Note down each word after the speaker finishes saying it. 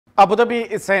Abu Dhabi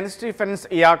saint Stephen's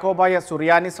Yakobaya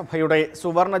സുറിയാനി സഭയുടെ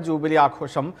സുവർണ jubilee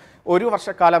ആഘോഷം ഒരു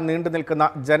വർഷക്കാലം നീണ്ടുനിൽക്കുന്ന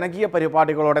ജനകീയ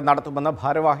പരിപാടികളോടെ നടത്തുമെന്ന്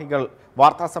ഭാരവാഹികൾ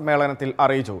വാർത്താസമ്മേളനത്തിൽ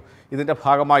അറിയിച്ചു. ഇതിന്റെ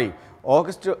ഭാഗമായി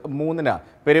ഓഗസ്റ്റ് 3-ന്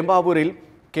പെരുമ്പാവൂരിൽ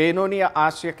കേനോനിയ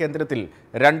ആശയ കേന്ദ്രത്തിൽ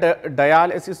 2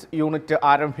 ഡയാലിസിസ് യൂണിറ്റ്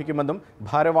ആരംഭിക്കുമെന്നും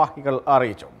ഭാരവാഹികൾ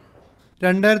അറിയിച്ചു.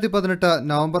 2018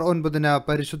 നവംബർ 9-ന്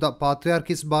പരിശുദ്ധ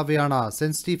പാത്രിയാർക്കീസ് ബാവയാണ്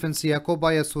സെന്റ് സ്റ്റീഫൻസ്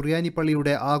യാക്കോബായ സുറിയാനി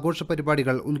പള്ളിയുടെ ആഘോഷ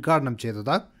പരിപാടികൾ ഉദ്ഘാടനം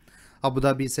ചെയ്തത്.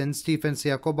 അബുദാബി സെന്റ് സ്റ്റീഫൻസ്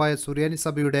യാക്കോബായ സുറിയാനി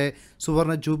സഭയുടെ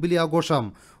സുവർണ ജൂബിലി ആഘോഷം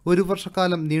ഒരു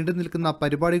വർഷക്കാലം നീണ്ടുനിൽക്കുന്ന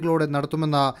പരിപാടികളോടെ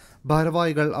നടത്തുമെന്ന്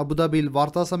ഭാരവാഹികൾ അബുദാബിയിൽ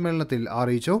വാർത്താസമ്മേളനത്തിൽ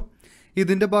അറിയിച്ചു.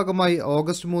 ഇതിന്റെ ഭാഗമായി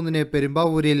ഓഗസ്റ്റ് 3-ന്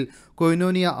പെരുമ്പാവൂരിൽ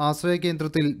കൊയിനോനിയ ആശ്രയ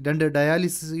കേന്ദ്രത്തിൽ 2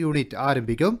 ഡയാലിസിസ് യൂണിറ്റ്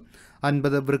ആരംഭിക്കും.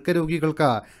 50 വൃക്ക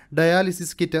രോഗികൾക്ക്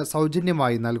ഡയാലിസിസ് കിറ്റ്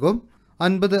സൗജന്യമായി നൽകും.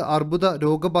 50 അർബുദ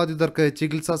രോഗബാധിതർക്ക്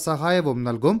ചികിത്സാ സഹായവും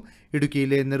നൽകും.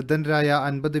 ഇടുക്കിയിലെ നിർധനരായ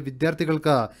 50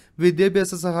 വിദ്യാർത്ഥികൾക്ക്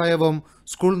വിദ്യാഭ്യാസ സഹായവും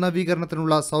സ്കൂൾ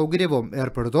നവീകരണത്തിനുള്ള സൗകര്യവും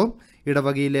ഏർപ്പെടുത്തും.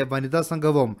 ഇടവകയിലെ വനിതാ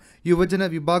സംഘവും യുവജന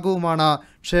വിഭാഗവുമാണ്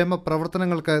ക്ഷേമ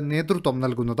പ്രവർത്തനങ്ങൾക്ക് നേതൃത്വം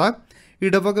നൽകുന്നത്.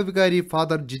 ഇടവക വികാരി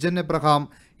ഫാദർ ജിജൻ എബ്രഹാം,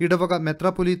 ഇടവക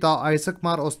മെത്രാപ്പൊലീത്ത Isaac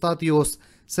Mar Osthathios,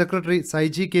 secretary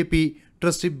Saiji KP,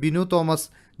 trustee Binu Thomas,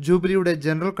 ജൂബിലിയുടെ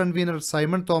general convener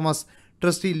Simon Thomas,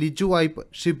 trustee Liju Ipe,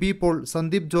 Shibi Paul,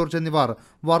 Sandeep George എന്നിവർ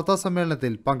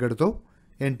വാർത്താസമ്മേളനത്തിൽ പങ്കെടുത്തു.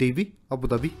 NTV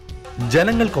Abu Dhabi.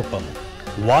 ജനങ്ങൾക്കൊപ്പം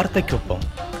വാർത്തയ്ക്കൊപ്പം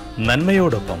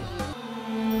നന്മയോടൊപ്പം.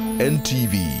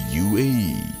 NTV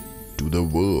UAE to the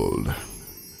world.